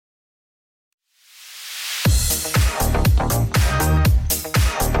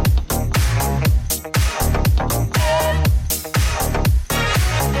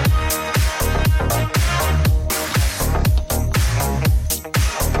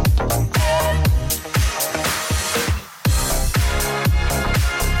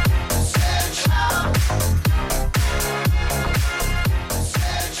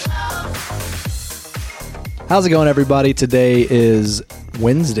How's it going, everybody? Today is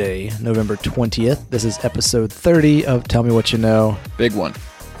Wednesday, November 20th. This is episode 30 of Tell Me What You Know. Big one.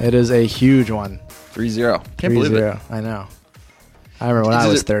 It is a huge one. 3-0. Can't believe it. I know. I remember when I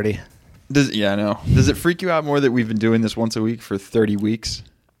was 30. Yeah, I know. Does it freak you out more that we've been doing this once a week for 30 weeks?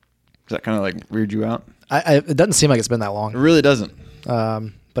 Does that kind of like weird you out? It doesn't seem like it's been that It long. really doesn't.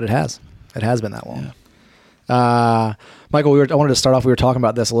 But it has. It has been that long. Yeah. Michael, I wanted to start off. We were talking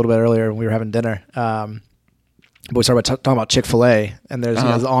about this a little bit earlier when we were having dinner. But we started talking about Chick-fil-A, and there's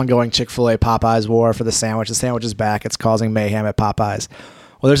the ongoing Chick-fil-A Popeyes war for the sandwich. The sandwich is back. It's causing mayhem at Popeyes.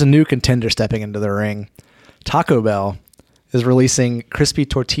 Well, there's a new contender stepping into the ring. Taco Bell is releasing crispy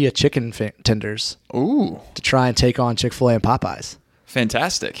tortilla chicken tenders Ooh. to try and take on Chick-fil-A and Popeyes.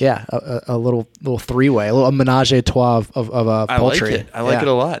 Fantastic. Yeah, a little three-way, a little menage a trois of poultry. I like it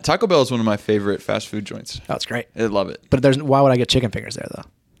a lot. Taco Bell is one of my favorite fast food joints. Oh, it's great. I love it. But why would I get chicken fingers there, though?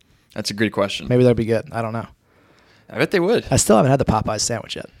 That's a good question. Maybe that'd be good. I don't know. I bet they would. I still haven't had the Popeyes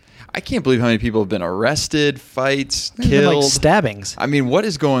sandwich yet. I can't believe how many people have been arrested, fights, There's been, killed. like stabbings. I mean, what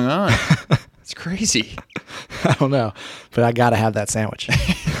is going on? It's crazy. I don't know, but I got to have that sandwich.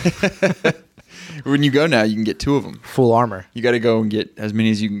 When you go now, you can get 2 of them. Full armor. You got to go and get as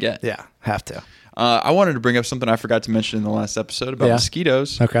many as you can get. Yeah, have to. I wanted to bring up something I forgot to mention in the last episode about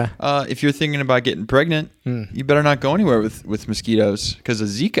mosquitoes. Okay. If you're thinking about getting pregnant, you better not go anywhere with mosquitoes because of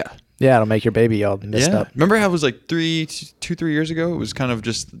Zika. Yeah, it'll make your baby all messed up. Remember how it was like 3 years ago? It was kind of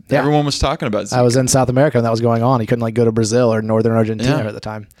just everyone was talking about Zika. I was in South America when that was going on. You couldn't go to Brazil or northern Argentina at the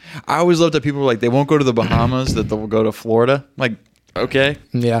time. I always loved that people were like, they won't go to the Bahamas, that they'll go to Florida. Like, okay.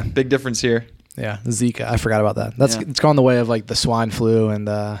 Yeah. Big difference here. Yeah, Zika. I forgot about that. It's gone the way of like the swine flu and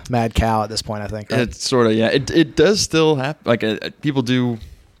the mad cow at this point, I think. Right? It's sort of, It does still happen. Like, people do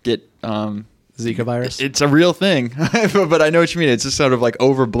get... Zika virus? It's a real thing, but I know what you mean. It's just sort of like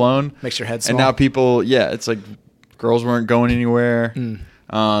overblown. Makes your head small. And now people, it's like girls weren't going anywhere.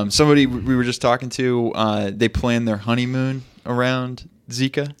 Somebody we were just talking to, they planned their honeymoon around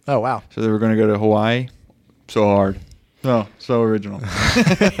Zika. Oh, wow. So they were going to go to Hawaii. So hard. Oh, so original.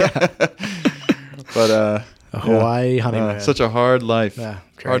 But a Hawaii honeymoon. Such a hard life. Yeah,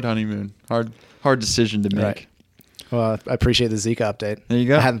 hard honeymoon. Hard decision to make. Right. Well, I appreciate the Zika update. There you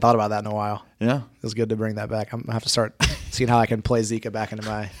go. I hadn't thought about that in a while. Yeah. It was good to bring that back. I'm going to have to start seeing how I can play Zika back into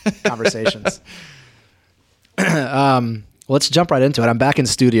my conversations. Let's jump right into it. I'm back in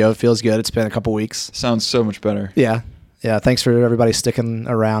studio. It feels good. It's been a couple weeks. Sounds so much better. Yeah. Yeah. Thanks for everybody sticking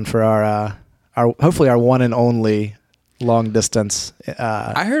around for our hopefully our one and only long distance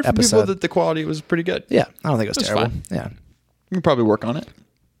I heard from episode. people that the quality was pretty good. Yeah. I don't think it was terrible. Fine. Yeah. We can probably work on it.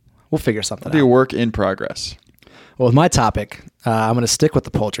 We'll figure something It'll be a out. work in progress. Well, with my topic, I'm going to stick with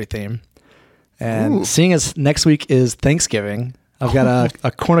the poultry theme. And seeing as next week is Thanksgiving, I've got a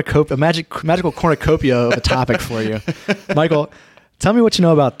cornucopia, magical cornucopia of a topic for you. Michael, tell me what you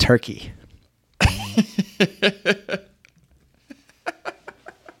know about turkey.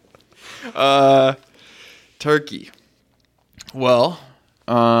 Turkey. Well,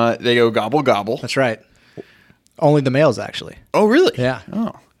 they go gobble gobble. That's right. Only the males, actually. Oh, really? Yeah.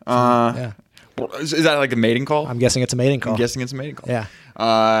 Oh. Yeah. Well, is that like a mating call? I'm guessing it's a mating call. I'm guessing it's a mating call. Yeah.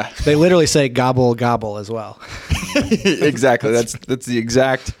 They literally say gobble gobble as well. Exactly. That's the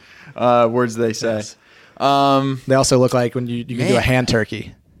exact words they say. Yes. They also look like when you can do a hand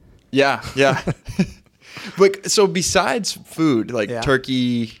turkey. Yeah. Yeah. Like, so besides food, like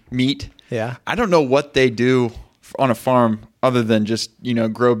turkey meat, I don't know what they do on a farm other than just,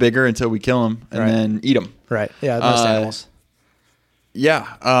 grow bigger until we kill them and then eat them. Right. Yeah. Most animals.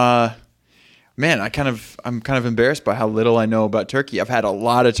 Yeah. Man, I'm kind of embarrassed by how little I know about turkey. I've had a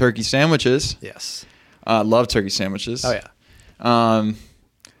lot of turkey sandwiches. Yes. Love turkey sandwiches. Oh yeah.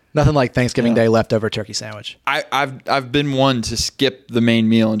 Nothing like Thanksgiving Day leftover turkey sandwich. I've been one to skip the main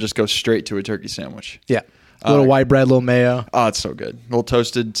meal and just go straight to a turkey sandwich. Yeah. A little white bread, a little mayo. Oh, it's so good. A little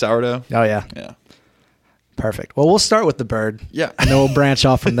toasted sourdough. Oh yeah. Yeah. Perfect. Well, we'll start with the bird. Yeah. And then we'll branch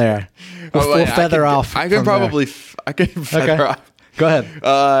off from there. We'll feather off. I can feather off. Go ahead.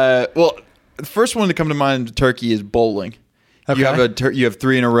 Well, the first one to come to mind with turkey is bowling. Okay. You have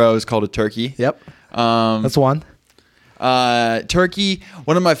 3 in a row is called a turkey. Yep. That's one. Turkey.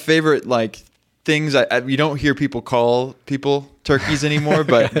 One of my favorite things. You don't hear people call people turkeys anymore,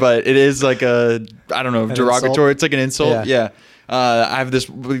 but it is like a derogatory. Insult? It's like an insult. Yeah. I have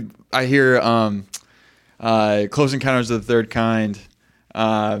this. I hear Close Encounters of the Third Kind.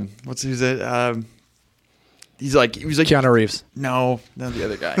 Who's it? He was like Keanu Reeves. No, the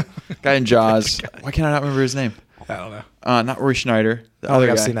other guy in Jaws. Why can't I not remember his name? I don't know. Not Roy Schneider. I don't think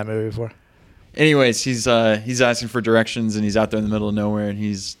I've seen that movie before. Anyways, he's asking for directions and he's out there in the middle of nowhere and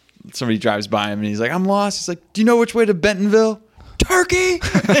he's somebody drives by him and he's like, I'm lost. He's like, do you know which way to Bentonville? Turkey.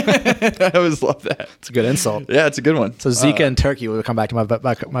 I always love that. It's a good insult. Yeah, it's a good one. So Zika and turkey will come back to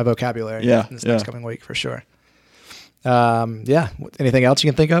my vocabulary this next coming week for sure. Yeah. Anything else you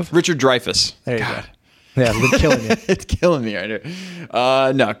can think of? Richard Dreyfuss. There you go. Yeah, it's been killing you. It's killing me right here.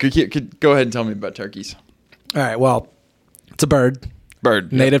 No, could go ahead and tell me about turkeys. All right. Well, it's a bird.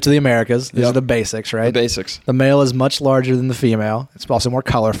 Bird. Native to the Americas. These are the basics, right? The basics. The male is much larger than the female. It's also more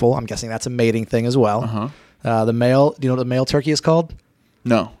colorful. I'm guessing that's a mating thing as well. Uh-huh. The male, do you know what the male turkey is called?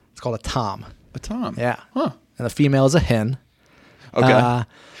 No. It's called a tom. A tom? Yeah. Huh. And the female is a hen. Okay.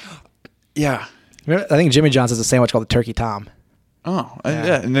 Yeah. I think Jimmy John's has a sandwich called the Turkey Tom. Oh,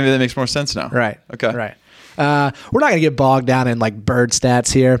 yeah. Maybe that makes more sense now. Right. Okay. Right. We're not going to get bogged down in like bird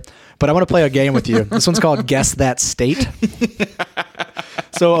stats here, but I want to play a game with you. This one's called Guess That State.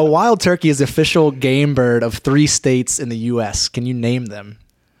 So a wild turkey is the official game bird of 3 states in the U.S. Can you name them?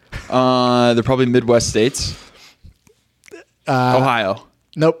 They're probably Midwest states. Ohio.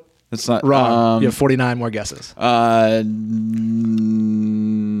 Nope. That's not wrong. You have 49 more guesses. I'll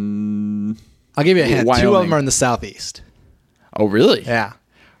give you a hint. Wyoming. 2 of them are in the southeast. Oh, really? Yeah.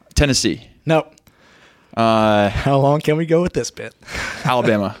 Tennessee. Nope. How long can we go with this bit?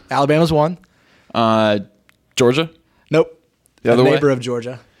 Alabama. Alabama's 1. Georgia. Nope. The other neighbor way? of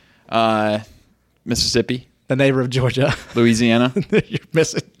Georgia. Mississippi. The neighbor of Georgia. Louisiana. You're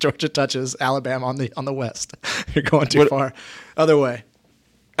missing. Georgia touches Alabama on the west. You're going too far. Other way.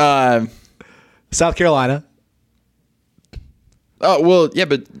 South Carolina. Oh, well, yeah,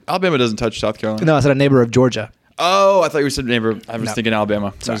 but Alabama doesn't touch South Carolina. No, I said a neighbor of Georgia. Oh, I thought you said neighbor. I was thinking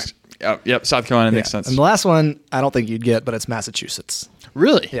Alabama. Sorry. Yep, South Carolina makes sense. And the last one, I don't think you'd get, but it's Massachusetts.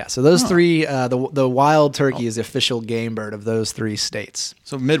 Really? Yeah. So those 3, the wild turkey is the official game bird of those 3 states.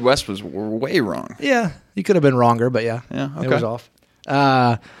 So Midwest was way wrong. Yeah, you could have been wronger, but yeah, okay. It was off.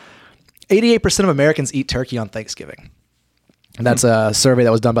 88% of Americans eat turkey on Thanksgiving. And that's a survey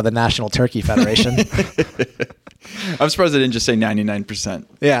that was done by the National Turkey Federation. I'm surprised they didn't just say 99%.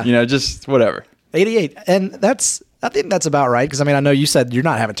 Yeah. Just whatever. 88. And I think that's about right. Because, I know you said you're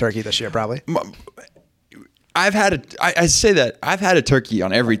not having turkey this year, probably. I say that I've had a turkey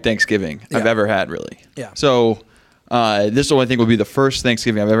on every Thanksgiving I've ever had, really. Yeah. So this one I think will be the first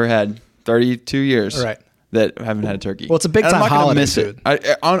Thanksgiving I've ever had, 32 years. Right. That I haven't had a turkey. Well, it's a big time holiday food.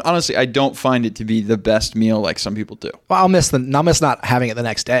 Honestly, I don't find it to be the best meal like some people do. Well, I'll miss not having it the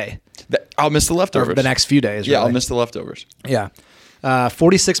next day. I'll miss the leftovers. Or the next few days. Yeah, really. I'll miss the leftovers. Yeah.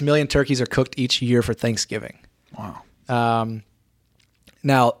 46 million turkeys are cooked each year for Thanksgiving. Wow.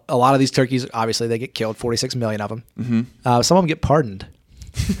 Now, a lot of these turkeys, obviously, they get killed. 46 million of them. Mm-hmm. Some of them get pardoned.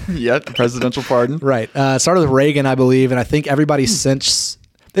 Yeah, the presidential pardon. Right. It started with Reagan, I believe, and I think everybody since.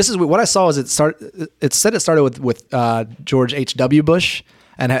 This is what I saw. Is it said it started with George H.W. Bush,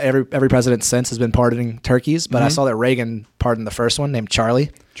 and every president since has been pardoning turkeys. But I saw that Reagan pardoned the first one, named Charlie.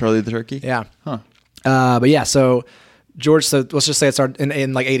 Charlie the turkey. Yeah. Huh. But yeah, so George. So let's just say it started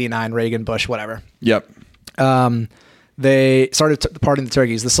in like '89. Reagan, Bush, whatever. Yep. They started pardoning the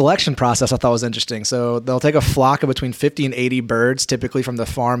turkeys. The selection process I thought was interesting. So they'll take a flock of between 50 and 80 birds, typically from the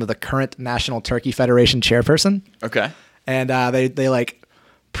farm of the current National Turkey Federation chairperson. Okay. And they like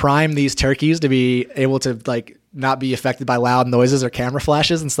prime these turkeys to be able to like not be affected by loud noises or camera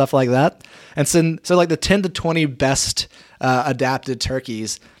flashes and stuff like that. And so like the 10 to 20 best adapted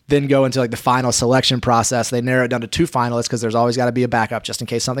turkeys then go into like the final selection process. They narrow it down to 2 finalists because there's always got to be a backup just in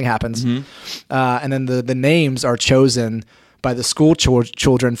case something happens. And then the names are chosen by the school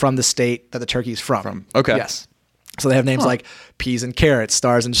children from the state that the turkey's from. Okay. Yes. So they have names like Peas and Carrots,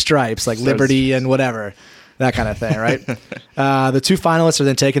 Stars and Stripes, like Liberty and whatever. That kind of thing, right? The 2 finalists are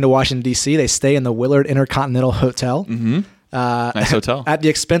then taken to Washington, D.C. They stay in the Willard Intercontinental Hotel. Mm-hmm. Nice hotel. At the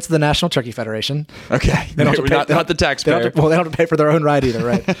expense of the National Turkey Federation. Okay. They don't have to pay, not the taxpayer. They don't have to pay for their own ride either,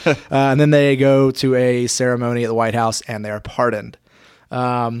 right? And then they go to a ceremony at the White House and they're pardoned.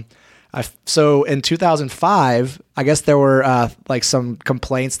 So in 2005, I guess there were like some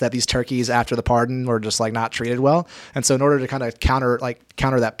complaints that these turkeys after the pardon were just like not treated well. And so in order to kind of counter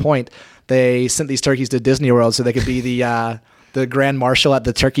that point, they sent these turkeys to Disney World so they could be the grand marshal at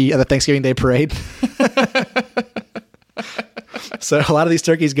the Thanksgiving Day parade. So a lot of these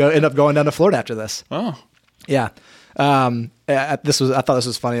turkeys end up going down to Florida after this. Oh, yeah. I thought this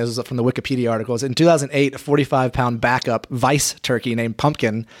was funny. This was from the Wikipedia articles. In 2008, a 45-pound backup Vice turkey named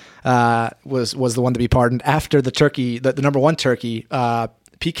Pumpkin was the one to be pardoned after the turkey, the number 1 turkey,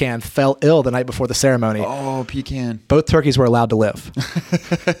 Pecan, fell ill the night before the ceremony. Oh, Pecan. Both turkeys were allowed to live.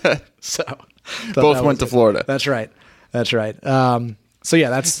 So both went to Florida. That's right. So yeah,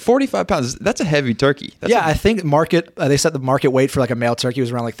 that's 45 pounds. That's a heavy turkey. I think they said the market weight for like a male turkey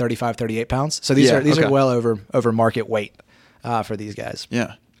was around like 35, 38 pounds. So these are well over market weight for these guys.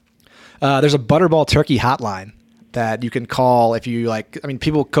 Yeah. There's a Butterball turkey hotline that you can call if you like. I mean,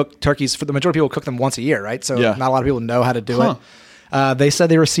 people cook turkeys. For the majority of people cook them once a year, right? So not a lot of people know how to do it. They said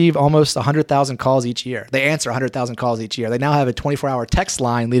they receive almost 100,000 calls each year. They answer 100,000 calls each year. They now have a 24-hour text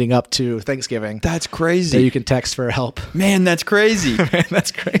line leading up to Thanksgiving. That's crazy. That you can text for help. Man, that's crazy.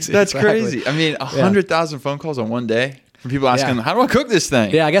 That's crazy. That's crazy. I mean, 100,000 phone calls on one day from people asking, how do I cook this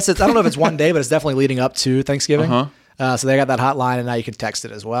thing? Yeah, I guess I don't know if it's one day, but it's definitely leading up to Thanksgiving. So they got that hotline, and now you can text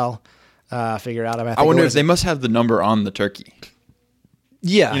it as well. Figure out. I wonder if they must have the number on the turkey.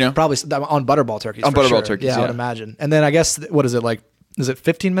 Yeah, probably on Butterball turkeys. On Butterball turkeys, I would imagine. And then I guess, what is it like? Is it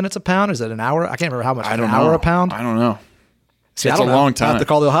 15 minutes a pound? Is it an hour? I can't remember how much. An hour a pound? I don't know. See, it's a long time. I have to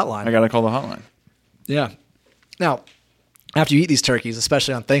call the hotline. I got to call the hotline. Yeah. Now, after you eat these turkeys,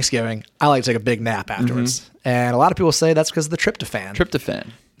 especially on Thanksgiving, I like to take a big nap afterwards. And a lot of people say that's because of the tryptophan.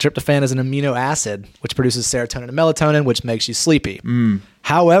 Tryptophan is an amino acid which produces serotonin and melatonin, which makes you sleepy.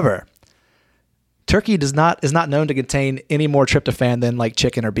 However, turkey is not known to contain any more tryptophan than like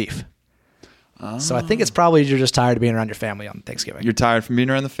chicken or beef. So I think it's probably you're just tired of being around your family on Thanksgiving. You're tired from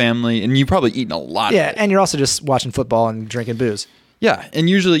being around the family, and you've probably eaten a lot. Yeah, and you're also just watching football and drinking booze. Yeah, and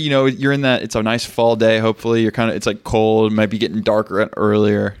usually, you're in that. It's a nice fall day. Hopefully, it's like cold. Might be getting darker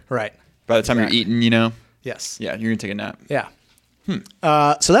earlier. Right. By the time you're eating, Yes. Yeah, you're gonna take a nap. Yeah.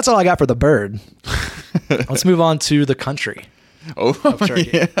 So that's all I got for the bird. Let's move on to the country. Of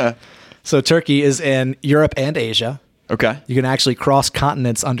Turkey. Yeah. So Turkey is in Europe and Asia. Okay. You can actually cross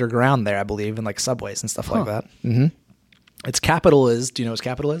continents underground there, I believe, in like subways and stuff like that. Its capital is, do you know what its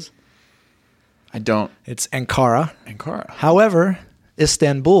capital is? I don't. It's Ankara. Ankara. However,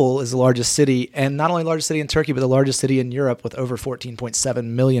 Istanbul is the largest city, and not only the largest city in Turkey, but the largest city in Europe with over 14.7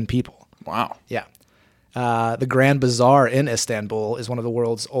 million people. Wow. Yeah. The Grand Bazaar in Istanbul is one of the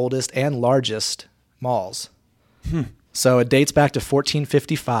world's oldest and largest malls. So it dates back to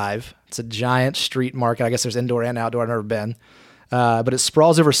 1455. It's a giant street market. I guess there's indoor and outdoor. I've never been. But it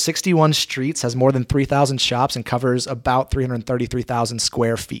sprawls over 61 streets, has more than 3,000 shops, and covers about 333,000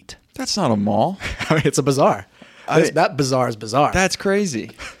 square feet. That's not a mall. I mean, it's a bazaar. That bazaar is bizarre. That's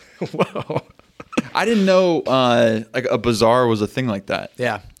crazy. Whoa. I didn't know like a bazaar was a thing like that.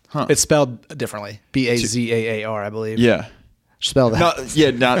 Yeah. It's spelled differently. Bazaar, I believe. Yeah. Spell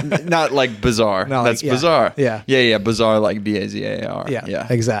that. Not like bizarre. No, that's like, bizarre. Yeah. Yeah. Bizarre like Bazaar. Yeah.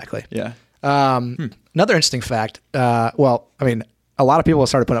 Exactly. Yeah. Another interesting fact. Well, I mean, a lot of people have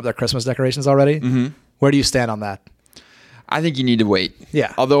started putting up their Christmas decorations already. Where do you stand on that? I think you need to wait.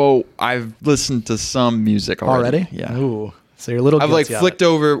 Yeah. Although I've listened to some music already. Yeah. Ooh. So you're a little. I've like flicked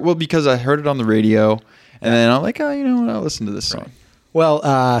over. Well, because I heard it on the radio, and then I'm like, oh, you know what? I'll listen to this song. Right.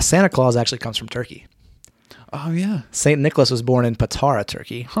 Well, Santa Claus actually comes from Turkey. Oh, yeah. St. Nicholas was born in Patara,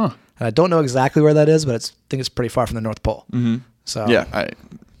 Turkey. And I don't know exactly where that is, but I think it's pretty far from the North Pole. So yeah,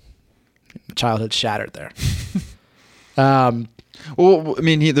 childhood shattered there. Well, I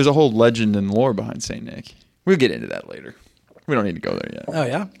mean, there's a whole legend and lore behind St. Nick. We'll get into that later. We don't need to go there yet. Oh,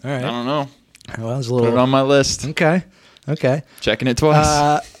 yeah? All right. I don't know. Well, there's a little... Put it on my list. Okay. Checking it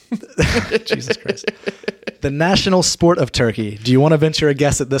twice. Jesus Christ. The national sport of Turkey. Do you want to venture a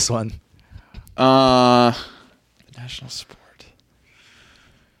guess at this one? National sport.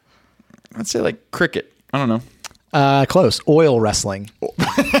 I'd say like cricket. I don't know. Close. Oil wrestling.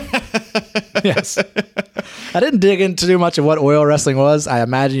 Yes. I didn't dig into too much of what oil wrestling was. I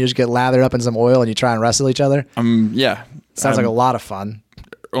imagine you just get lathered up in some oil and you try and wrestle each other. Yeah. Sounds like a lot of fun.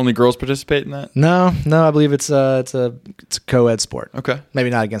 Only girls participate in that? No. I believe it's a co-ed sport. Okay.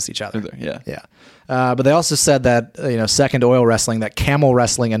 Maybe not against each other. Yeah. But they also said that second to oil wrestling, that camel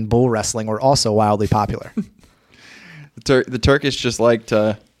wrestling and bull wrestling were also wildly popular. The Turkish just like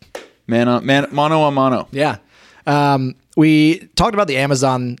to mano a mano. Yeah. We talked about the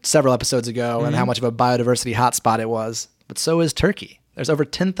Amazon several episodes ago and how much of a biodiversity hotspot it was, but so is Turkey. There's over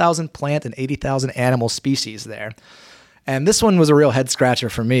 10,000 plant and 80,000 animal species there. And this one was a real head scratcher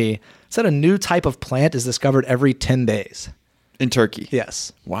for me. It said a new type of plant is discovered every 10 days. In Turkey?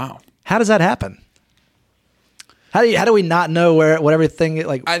 Yes. Wow. How does that happen? How do we not know what everything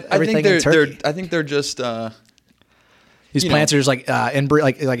like everything in Turkey? I think they're just these plants are just like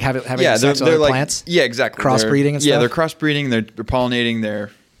inbreed, like having sex with other plants. Yeah, exactly. Crossbreeding and stuff. Yeah, they're crossbreeding. They're pollinating.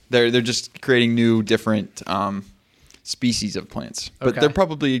 They're just creating new different species of plants, but they're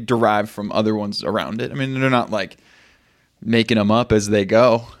probably derived from other ones around it. I mean, they're not like making them up as they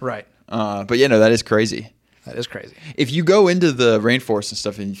go. Right. But that is crazy. That is crazy. If you go into the rainforest and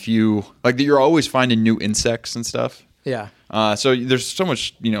stuff, and if you you're always finding new insects and stuff. Yeah. So there's so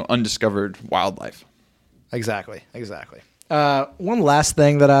much, undiscovered wildlife. Exactly. One last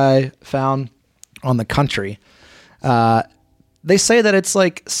thing that I found on the country, they say that it's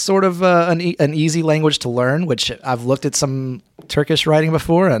like sort of an easy language to learn, which I've looked at some Turkish writing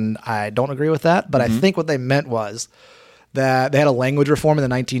before, and I don't agree with that. But I think what they meant was that they had a language reform in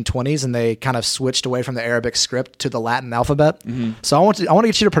the 1920s, and they kind of switched away from the Arabic script to the Latin alphabet. So I want to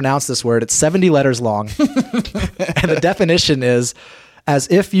get you to pronounce this word. It's 70 letters long, and the definition is, as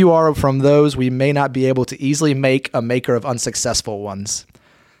if you are from those we may not be able to easily make a maker of unsuccessful ones.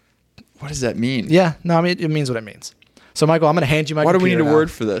 What does that mean? Yeah, no, I mean, it means what it means. So, Michael, I'm going to hand you my computer. Why do we need now. A word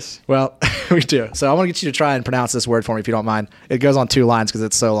for this? Well, we do. So I want to get you to try and pronounce this word for me, if you don't mind. It goes on 2 lines because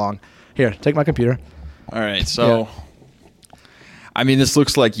it's so long. Here, take my computer. All right, so... Yeah. I mean, this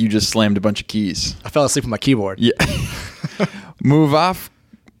looks like you just slammed a bunch of keys. I fell asleep on my keyboard. Yeah. Muvafa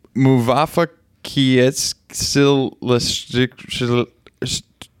kiets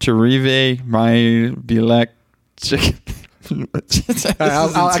Terive my bilek.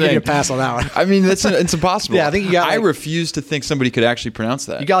 I'll give you a pass on that one. I mean, it's impossible. Yeah, I think you got. I refuse to think somebody could actually pronounce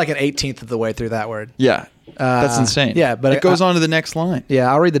that. You got like an 18th of the way through that word. Yeah, that's insane. Yeah, but it goes on to the next line.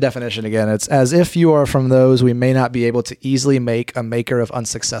 Yeah, I'll read the definition again. It's as if you are from those we may not be able to easily make a maker of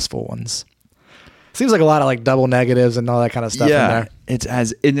unsuccessful ones. Seems like a lot of like double negatives and all that kind of stuff in there.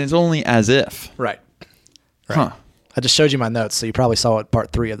 It's only as if. Right. Huh. I just showed you my notes, so you probably saw what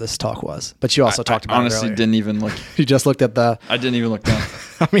part 3 of this talk was. But you also talked about it honestly earlier. Didn't even look. You just looked at the... I didn't even look down.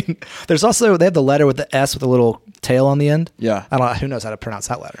 I mean, there's also... They have the letter with the S with a little tail on the end. Yeah. I don't know. Who knows how to pronounce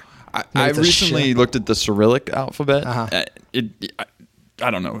that letter? I recently looked at the Cyrillic alphabet. Uh-huh.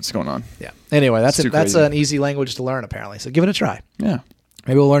 I don't know what's going on. Yeah. Anyway, that's an easy language to learn, apparently. So give it a try. Yeah.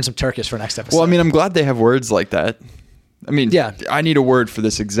 Maybe we'll learn some Turkish for next episode. Well, I mean, I'm glad they have words like that. I mean, yeah. I need a word for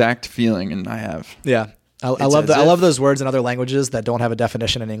this exact feeling, and I have. Yeah. I love those words in other languages that don't have a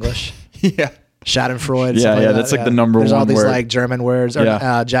definition in English. Yeah. Schadenfreude. Yeah, that's like the number one word. There's all these like German words or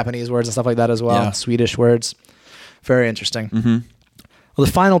Japanese words and stuff like that as well. Yeah. Swedish words. Very interesting. Mm-hmm. Well,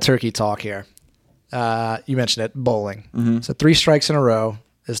 the final turkey talk here. You mentioned it, bowling. Mm-hmm. So 3 strikes in a row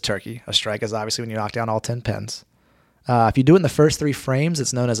is turkey. A strike is obviously when you knock down all 10 pins. If you do it in the first 3 frames,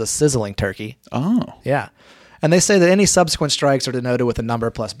 it's known as a sizzling turkey. Oh. Yeah. And they say that any subsequent strikes are denoted with a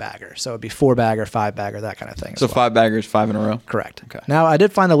number plus bagger. So it'd be 4 bagger, 5 bagger, that kind of thing. So 5 baggers, 5 in a row? Correct. Okay. Now, I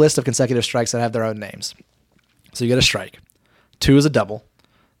did find a list of consecutive strikes that have their own names. So you get a strike. 2 is a double.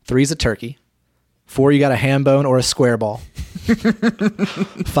 3 is a turkey. 4, you got a ham bone or a square ball.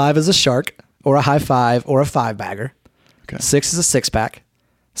 5 is a shark or a high 5 or a 5 bagger. Okay. 6 is a 6-pack.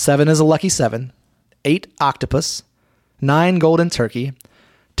 7 is a lucky 7. 8, octopus. 9, golden turkey.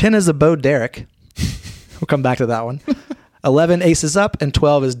 10 is a Bo Derek. We'll come back to that one. 11, aces up, and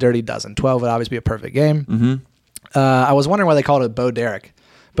 12 is dirty dozen. 12 would obviously be a perfect game. Mm-hmm. I was wondering why they called it Bo Derek.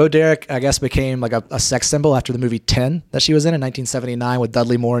 Bo Derek, I guess, became like a sex symbol after the movie 10 that she was in 1979 with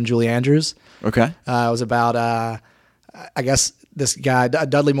Dudley Moore and Julie Andrews. Okay. It was about, I guess, this guy,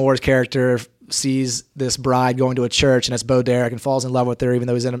 Dudley Moore's character, sees this bride going to a church, and it's Bo Derek, and falls in love with her, even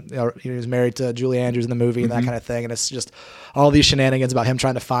though he was married to Julie Andrews in the movie and that kind of thing. And it's just all these shenanigans about him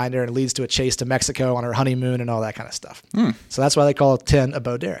trying to find her, and it leads to a chase to Mexico on her honeymoon and all that kind of stuff. So that's why they call 10 a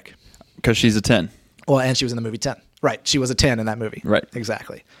Bo Derek. Because she's a 10. Well, and she was in the movie 10. Right. She was a 10 in that movie. Right.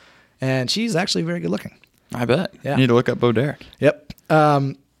 Exactly. And she's actually very good looking. I bet. Yeah. You need to look up Bo Derek. Yep.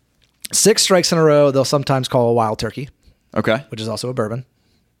 6 strikes in a row, they'll sometimes call a wild turkey. Okay. Which is also a bourbon.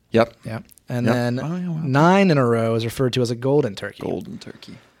 Yep. Yep. And then 9 in a row is referred to as a golden turkey. Golden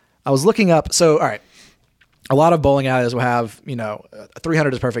turkey. I was looking up. So, all right. A lot of bowling alleys will have,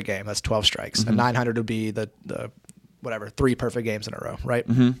 300 is a perfect game. That's 12 strikes. And 900 would be the 3 perfect games in a row, right?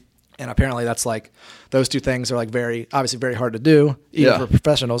 Mm-hmm. And apparently that's like, those 2 things are like obviously very hard to do, even for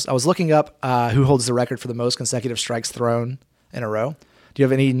professionals. I was looking up who holds the record for the most consecutive strikes thrown in a row. Do you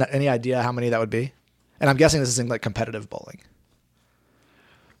have any idea how many that would be? And I'm guessing this is in like competitive bowling.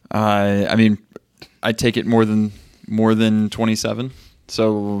 I mean, I take it more than 27.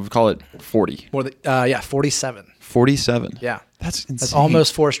 So we'll call it 40. 47. 47. Yeah. That's insane. That's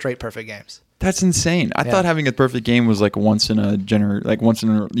almost 4 straight perfect games. That's insane. I thought having a perfect game was like once in your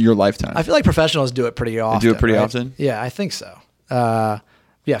lifetime. I feel like professionals do it pretty often. They do it pretty often? Yeah, I think so.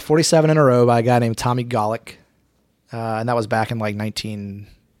 47 in a row by a guy named Tommy Golick. And that was back in like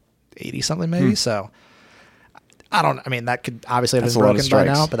 1980 something maybe. So that could obviously have been broken by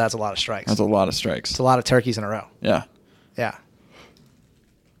now, but that's a lot of strikes. That's a lot of strikes. It's a lot of turkeys in a row. Yeah. Yeah.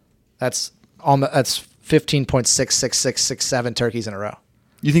 That's 15.66667 turkeys in a row.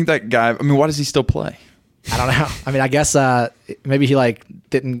 You think that guy, why does he still play? I don't know. I guess maybe he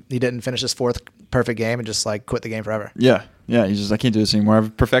didn't finish his 4th perfect game and just like quit the game forever. Yeah. Yeah. He's just, I can't do this anymore.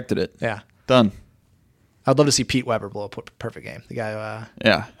 I've perfected it. Yeah. Done. I'd love to see Pete Weber blow a perfect game. The guy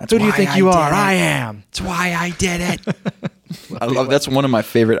yeah. Who do you think you are? I am. That's why I did it. I love that's one of my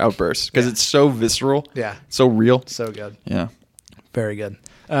favorite outbursts because it's so visceral. Yeah. So real. So good. Yeah. Very good.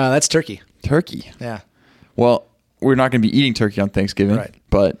 That's turkey. Turkey. Yeah. Well, we're not going to be eating turkey on Thanksgiving, right?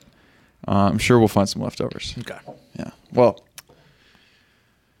 But I'm sure we'll find some leftovers. Okay. Yeah. Well,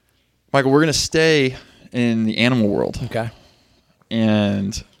 Michael, we're going to stay in the animal world. Okay.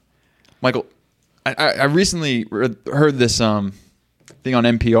 And Michael, I recently heard this thing on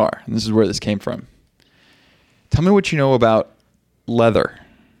NPR, and this is where this came from. Tell me what you know about leather.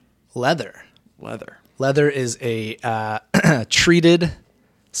 Leather. Leather is a treated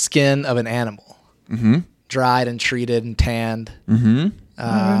skin of an animal. Mm-hmm. Dried and treated and tanned. Mm-hmm.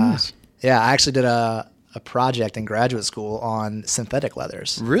 Nice. Yeah, I actually did a project in graduate school on synthetic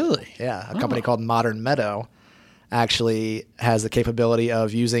leathers. Really? Yeah, a company called Modern Meadow actually has the capability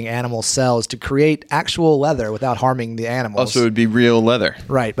of using animal cells to create actual leather without harming the animals. Also, it would be real leather.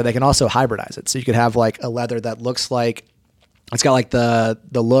 Right, but they can also hybridize it. So you could have like a leather that looks like, it's got like the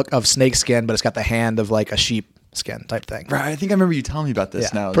look of snake skin, but it's got the hand of like a sheep skin type thing. Right, I think I remember you telling me about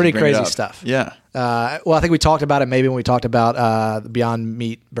this now. Pretty crazy stuff. Yeah. Well, I think we talked about it maybe when we talked about the Beyond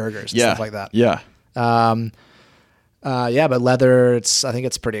Meat burgers and stuff like that. Yeah. Yeah, but leather, I think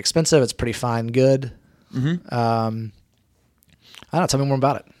it's pretty expensive. It's pretty fine, good. Mm-hmm. I don't know. Tell me more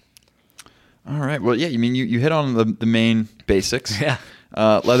about it. All right. Well, yeah. You mean you hit on the main basics. Yeah.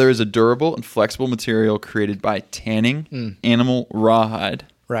 Leather is a durable and flexible material created by tanning animal rawhide.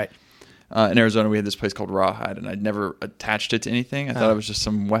 Right. In Arizona, we had this place called Rawhide, and I'd never attached it to anything. I thought it was just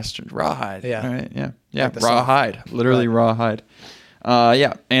some Western rawhide. Yeah. All right. Yeah. Yeah. Like rawhide. Literally rawhide.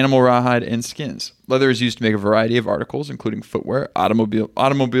 Yeah. Animal rawhide and skins. Leather is used to make a variety of articles, including footwear,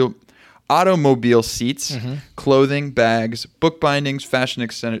 automobile seats, clothing, bags, book bindings, fashion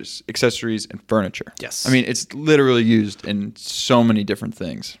accessories, and furniture. Yes. I mean, it's literally used in so many different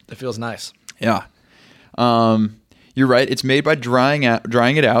things. It feels nice. Yeah. You're right. It's made by drying out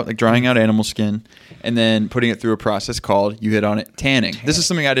animal skin, and then putting it through a process called, you hit on it, tanning. This is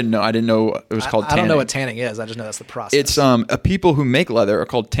something I didn't know. I didn't know it was called tanning. I don't know what tanning is. I just know that's the process. It's people who make leather are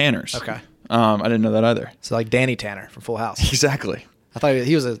called tanners. Okay. I didn't know that either. So like Danny Tanner from Full House. Exactly. I thought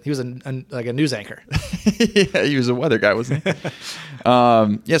he was like a news anchor. Yeah, he was a weather guy, wasn't he?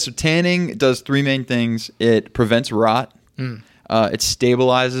 Yeah, so tanning does three main things. It prevents rot. It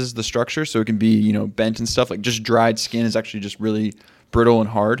stabilizes the structure, so it can be, bent and stuff. Like just dried skin is actually just really brittle and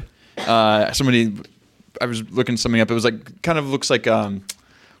hard. I was looking something up. It was like kind of looks like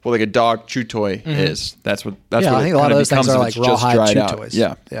like a dog chew toy is. That's what. I think a lot of those things are like rawhide chew toys.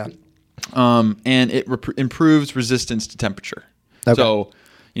 Yeah. And it improves resistance to temperature. Okay. So,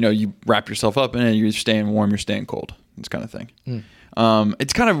 you wrap yourself up in it, you're staying warm, you're staying cold, this kind of thing.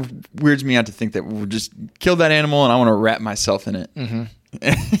 It's kind of weirds me out to think that we'll just kill that animal and I want to wrap myself in it.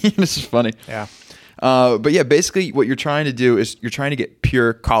 This is funny. Yeah. But yeah, basically what you're trying to do is you're trying to get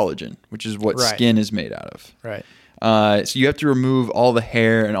pure collagen, which is what skin is made out of. Right. So you have to remove all the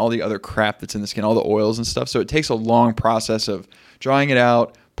hair and all the other crap that's in the skin, all the oils and stuff. So it takes a long process of drying it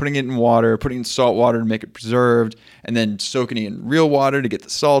out, putting it in water, putting it in salt water to make it preserved, and then soaking it in real water to get the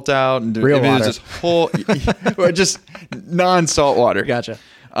salt out. And real water. This whole, just non-salt water. Gotcha.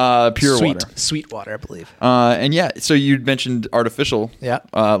 Pure water. Sweet water, I believe. And yeah, so you mentioned artificial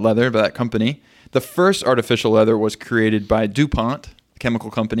leather by that company. The first artificial leather was created by DuPont, the chemical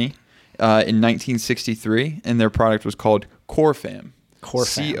company, in 1963, and their product was called Corfam.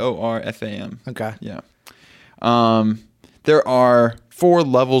 Corfam. Okay. Yeah. There are 4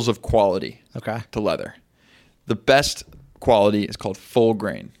 levels of quality to leather. The best quality is called full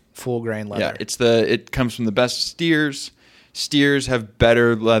grain. Full grain leather. Yeah, it comes from the best steers. Steers have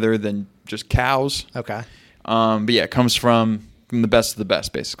better leather than just cows. Okay. But yeah, it comes from the best of the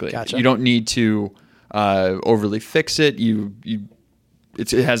best, basically. Gotcha. You don't need to overly fix it.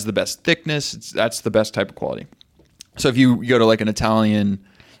 It has the best thickness. That's the best type of quality. So if you go to like an Italian,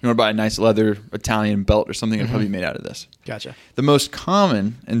 you want to buy a nice leather Italian belt or something, it'll probably be made out of this. Gotcha. The most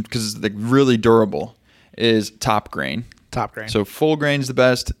common, and because it's like really durable, is top grain. Top grain. So full grain is the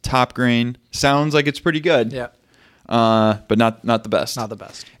best. Top grain sounds like it's pretty good. Yeah. But not the best. Not the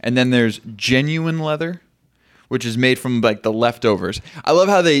best. And then there's genuine leather, which is made from like the leftovers. I love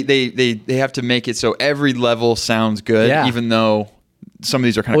how they have to make it so every level sounds good, even though some of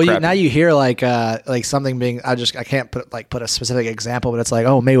these are kind of crappy. Now you hear like something being, I can't put a specific example, but it's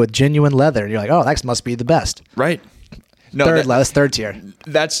like, made with genuine leather. And you're like, that must be the best. Right. No, that's third tier.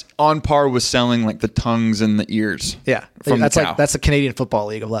 That's on par with selling like the tongues and the ears. Yeah, that's the Canadian Football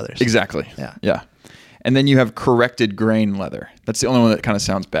League of leathers. Exactly. Yeah. And then you have corrected grain leather. That's the only one that kind of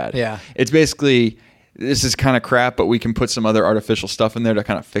sounds bad. Yeah. It's basically, this is kind of crap, but we can put some other artificial stuff in there to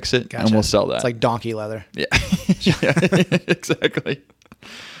kind of fix it, and we'll sell that. It's like donkey leather. Yeah. Yeah, exactly.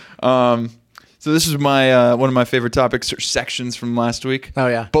 So this is my one of my favorite topics or sections from last week. Oh,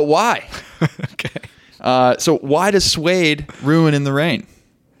 yeah. But why? Okay. So why does suede ruin in the rain?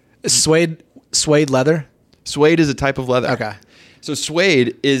 Suede leather? Suede is a type of leather. Okay. So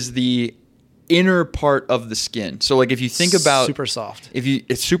suede is the inner part of the skin. So like if you think about super soft.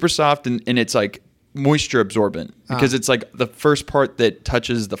 It's super soft and it's like moisture absorbent because it's like the first part that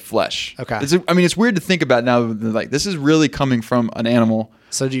touches the flesh. Okay. It's weird to think about now. Like this is really coming from an animal.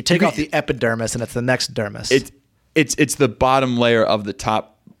 So do you take off the epidermis and it's the next dermis? It's the bottom layer of the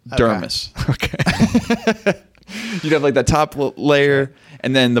top dermis. Okay. You'd have like the top layer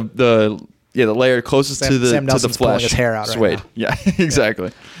and then the layer closest to the flesh. His hair out suede. Right now. Yeah,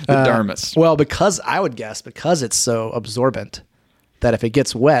 exactly. The dermis. Well, I would guess because it's so absorbent that if it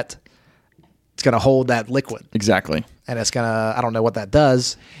gets wet, it's going to hold that liquid. Exactly. And it's going to, I don't know what that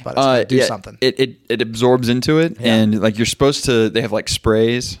does, but it's going to do something. It absorbs into it. Yeah. And like they have like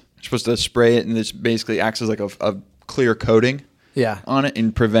sprays. You're supposed to spray it and this basically acts as like a clear coating on it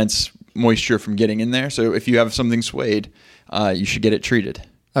and prevents moisture from getting in there. So if you have something suede, you should get it treated.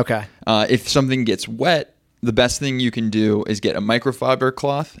 Okay. If something gets wet, the best thing you can do is get a microfiber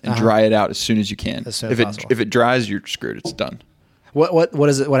cloth and dry it out as soon as you can. As soon as possible. If it dries, you're screwed. It's done. What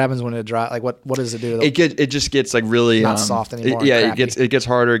is it? What happens when it dries? Like what does it do? It just gets like really not soft anymore. It gets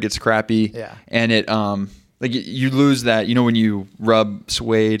harder. It gets crappy. Yeah. And it like you lose that. You know when you rub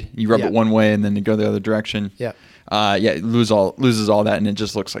suede, you rub it one way and then you go the other direction. Yeah. It loses all that and it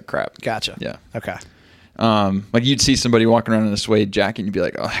just looks like crap. Gotcha. Yeah. Okay. Like you'd see somebody walking around in a suede jacket and you'd be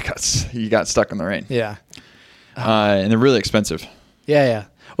like, oh, you got stuck in the rain. Yeah. And they're really expensive. Yeah.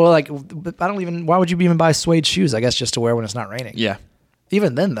 Well, like why would you even buy suede shoes? I guess just to wear when it's not raining. Yeah.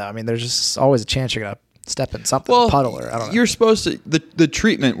 Even then though, I mean, there's just always a chance you're going to step in something, a puddle or I don't know. You're supposed to, the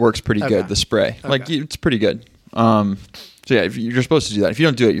treatment works pretty good, the spray. Okay. Like it's pretty good. So yeah, you're supposed to do that. If you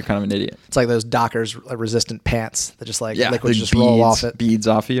don't do it, you're kind of an idiot. It's like those Dockers resistant pants that just like liquids just roll off it. Beads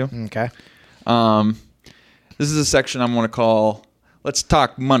off of you. Okay. This is a section I'm going to call, let's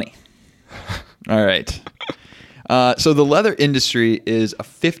talk money. All right. So the leather industry is a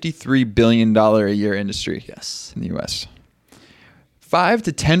 $53 billion a year industry. Yes. In the U.S. 5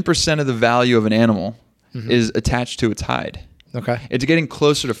 to 10% of the value of an animal is attached to its hide. Okay. It's getting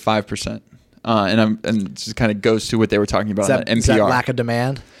closer to 5%. And it just kind of goes to what they were talking about on NPR. Is that lack of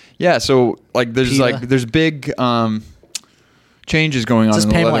demand? Yeah. So like there's big changes going on in the leather market. Is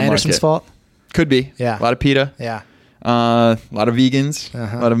this Pamela Anderson's fault? Could be. Yeah. A lot of PETA. Yeah. A lot of vegans.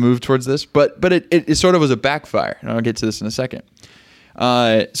 A lot of move towards this. But it sort of was a backfire. And I'll get to this in a second.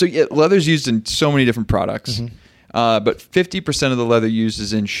 So yeah, leather's used in so many different products. But 50% of the leather used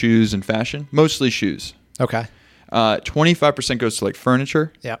is in shoes and fashion. Mostly shoes. Okay. 25% goes to like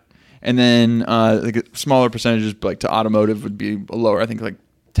furniture. Yep. And then like smaller percentages like to automotive would be lower. I think like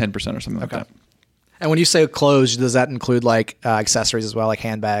 10% or something like that. And when you say clothes, does that include like accessories as well, like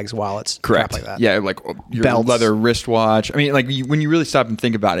handbags, wallets, correct? Crap like that? Yeah, like your belts, leather wristwatch. I mean, like when you really stop and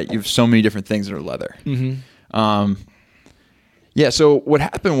think about it, you have so many different things that are leather. Yeah. So what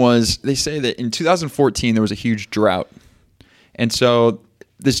happened was they say that in 2014 there was a huge drought, and so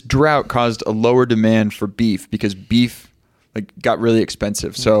this drought caused a lower demand for beef because beef like got really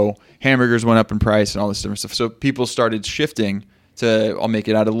expensive. So hamburgers went up in price and all this different stuff. So people started shifting to I'll make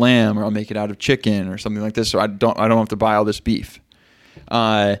it out of lamb or I'll make it out of chicken or something like this. So I don't have to buy all this beef.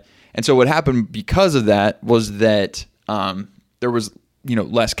 And so what happened because of that was that there was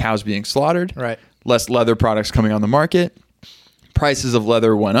less cows being slaughtered, right? Less leather products coming on the market. Prices of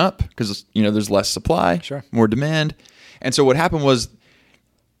leather went up because there's less supply, sure, more demand. And so what happened was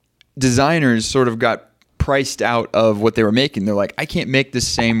designers sort of got priced out of what they were making. They're like, I can't make this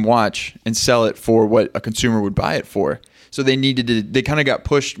same watch and sell it for what a consumer would buy it for. So they kind of got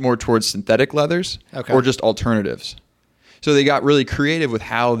pushed more towards synthetic leathers or just alternatives. So they got really creative with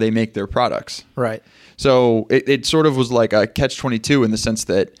how they make their products. Right. So it sort of was like a catch-22 in the sense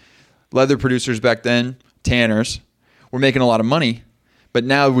that leather producers back then, tanners, were making a lot of money. But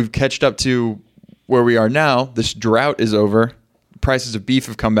now we've catched up to where we are now. This drought is over. Prices of beef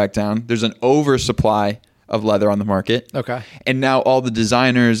have come back down. There's an oversupply of leather on the market. Okay. And now all the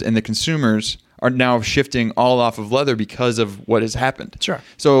designers and the consumers are now shifting all off of leather because of what has happened. Sure.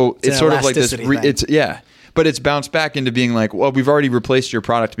 So it's sort of like this. Thing. But it's bounced back into being like, well, we've already replaced your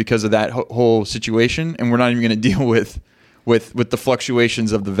product because of that whole situation, and we're not even going to deal with with the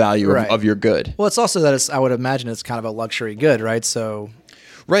fluctuations of the value of your good. Well, it's also that I would imagine it's kind of a luxury good, right? So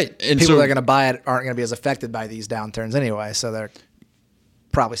and people that are going to buy it aren't going to be as affected by these downturns anyway, so they're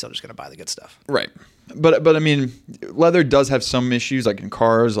probably still just going to buy the good stuff. Right. But I mean, leather does have some issues, like in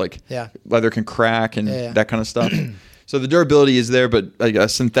cars, like leather can crack and that kind of stuff. So the durability is there, but like a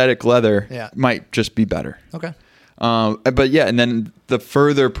synthetic leather might just be better. Okay. But and then the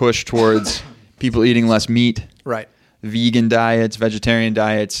further push towards people eating less meat, right? Vegan diets, vegetarian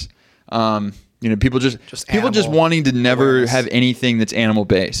diets, people just wanting to never have anything that's animal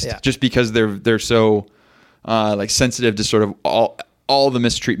based, just because they're so like sensitive to sort of all the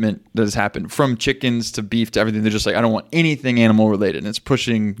mistreatment that has happened, from chickens to beef to everything. They're just like, I don't want anything animal related, and it's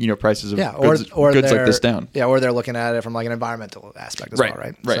pushing prices of goods like this down. Yeah, or they're looking at it from like an environmental aspect as well,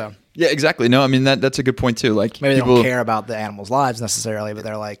 right? Right. So, yeah, exactly. No, I mean that's a good point too. Like maybe people, they don't care about the animals' lives necessarily, but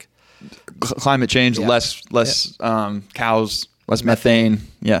they're like climate change, less cows, less methane.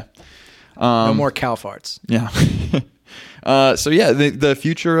 Yeah. No more cow farts. Yeah. The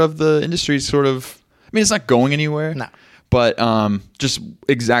future of the industry is sort of, I mean, it's not going anywhere. No. But just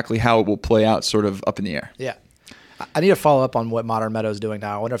exactly how it will play out sort of up in the air. Yeah. I need to follow up on what Modern Meadow is doing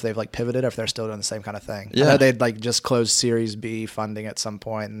now. I wonder if they've like pivoted or if they're still doing the same kind of thing. Yeah. I know they'd like just closed Series B funding at some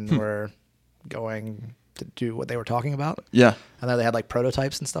point and were going to do what they were talking about. Yeah. I know they had like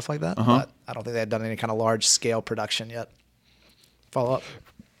prototypes and stuff like that, but I don't think they had done any kind of large scale production yet. Follow up.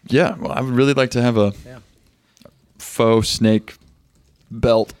 Yeah. Well, I would really like to have a faux snake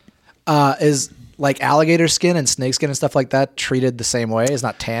belt. Is like alligator skin and snake skin and stuff like that treated the same way? It's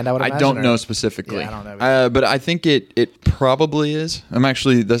not tanned, I would imagine? I don't know specifically. Yeah, I don't know. But I think it probably is.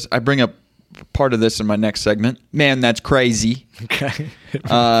 I bring up part of this in my next segment. Man, that's crazy. Okay.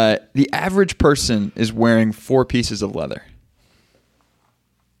 The average person is wearing 4 pieces of leather.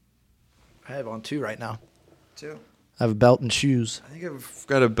 I have on 2 right now. 2? I have a belt and shoes. I think I've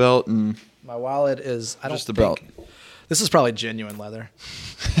got a belt and... My wallet is... just a belt. This is probably genuine leather.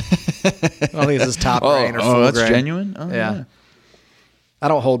 I don't think this is top grain or full grain. Oh, that's genuine? Oh, yeah. I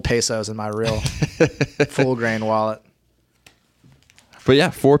don't hold pesos in my real full grain wallet. But yeah,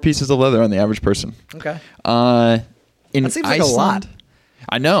 4 pieces of leather on the average person. Okay. That seems like a lot.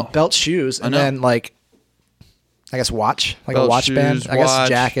 I know. Belt, shoes, and then like, I guess watch, like belt, a watch shoes, band. I guess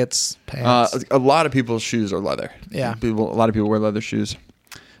jackets, pants. A lot of people's shoes are leather. Yeah. A lot of people wear leather shoes.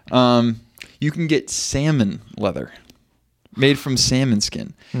 You can get salmon leather. Made from salmon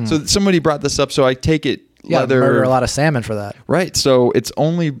skin. So somebody brought this up, so I take it leather. Murder a lot of salmon for that. Right. So it's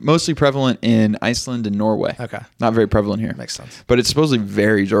mostly prevalent in Iceland and Norway. Okay. Not very prevalent here. Makes sense. But it's supposedly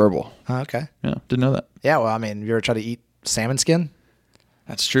very durable. Okay. Yeah. Didn't know that. Yeah. Well, I mean, have you ever tried to eat salmon skin?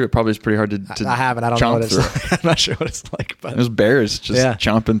 That's true. It probably is pretty hard to I haven't. I don't know what it's like. I'm not sure what it's like. But there's bears just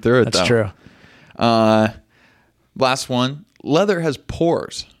chomping through it. That's true. Last one. Leather has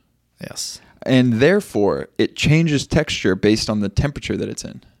pores. Yes. And therefore, it changes texture based on the temperature that it's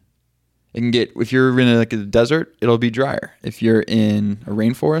in. It can get, if you're in a desert, it'll be drier. If you're in a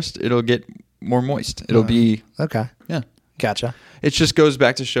rainforest, it'll get more moist. It'll be... Okay. Yeah. Gotcha. It just goes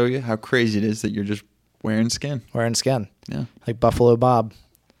back to show you how crazy it is that you're just wearing skin. Wearing skin. Yeah. Like Buffalo Bob.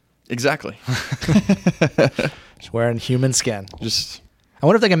 Exactly. Just wearing human skin. Just... I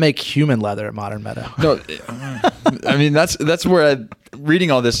wonder if they can make human leather at Modern Meadow. No, I mean that's where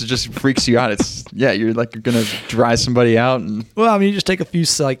reading all this just freaks you out. You're gonna dry somebody out, and well, I mean, you just take a few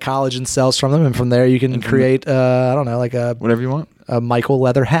like collagen cells from them, and from there you can create I don't know, like a whatever you want, a Michael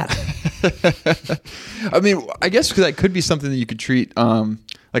leather hat. I mean, I guess that could be something that you could treat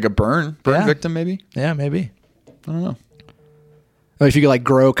like a burn victim, maybe. Yeah, maybe. I don't know. Or if you could like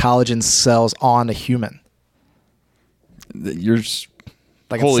grow collagen cells on a human. You're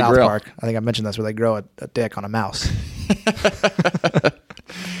like Holy in South Grail. Park. I think I mentioned this, where they grow a dick on a mouse.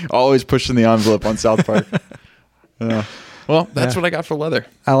 Always pushing the envelope on South Park. Well, that's what I got for leather.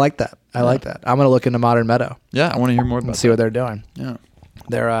 I like that. I like that. I'm going to look into Modern Meadow. Yeah, I want to hear more about and see what they're doing. Yeah.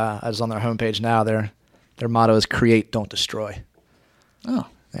 They're I was on their homepage now. Their motto is create, don't destroy. Oh.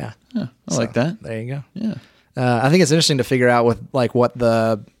 Yeah. I like that. There you go. Yeah. I think it's interesting to figure out with like what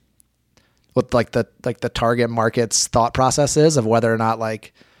the target market's thought process is of whether or not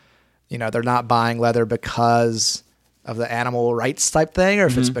they're not buying leather because of the animal rights type thing, or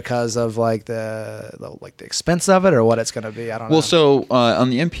if it's because of like the expense of it, or what it's going to be. I don't know. Well, so on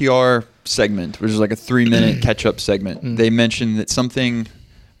the NPR segment, which is like a 3-minute catch up segment, they mentioned that something,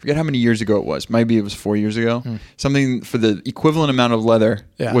 I forget how many years ago it was. Maybe it was 4 years ago. Something for the equivalent amount of leather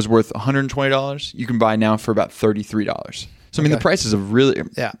was worth $120. You can buy now for about $33. So I mean, the prices have really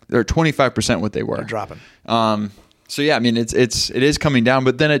they're 25% what they were. They're dropping. So yeah, I mean it is coming down,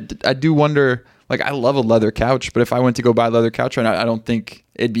 but then I do wonder Like, I love a leather couch, but if I went to go buy a leather couch right now, I don't think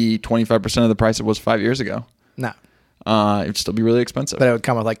it'd be 25% of the price it was 5 years ago. No. It'd still be really expensive. But it would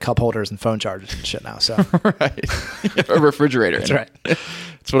come with like cup holders and phone chargers and shit now. So right. A refrigerator. That's right.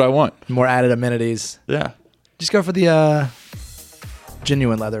 That's what I want. More added amenities. Yeah. Just go for the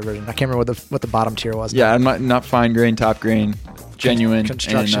genuine leather version. I can't remember what the bottom tier was. Yeah, I'm not fine grain, top grain, genuine.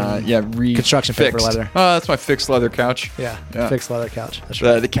 Construction. And, construction fixed. paper leather. Oh, that's my fixed leather couch. Yeah. Fixed leather couch. That's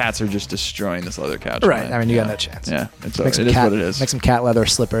right. The cats are just destroying this leather couch. Right. Man. I mean, you got no chance. Yeah. It is what it is. Make some cat leather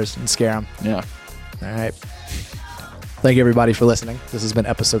slippers and scare them. Yeah. All right. Thank you, everybody, for listening. This has been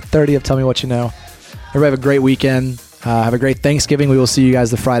episode 30 of Tell Me What You Know. Everybody have a great weekend. Have a great Thanksgiving. We will see you guys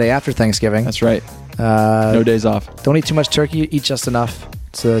the Friday after Thanksgiving. That's right. No days off. Don't eat too much turkey. Eat just enough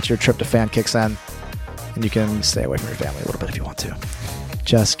so that your tryptophan kicks in. And you can stay away from your family a little bit if you want to.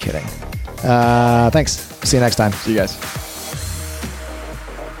 Just kidding. Thanks. See you next time. See you guys.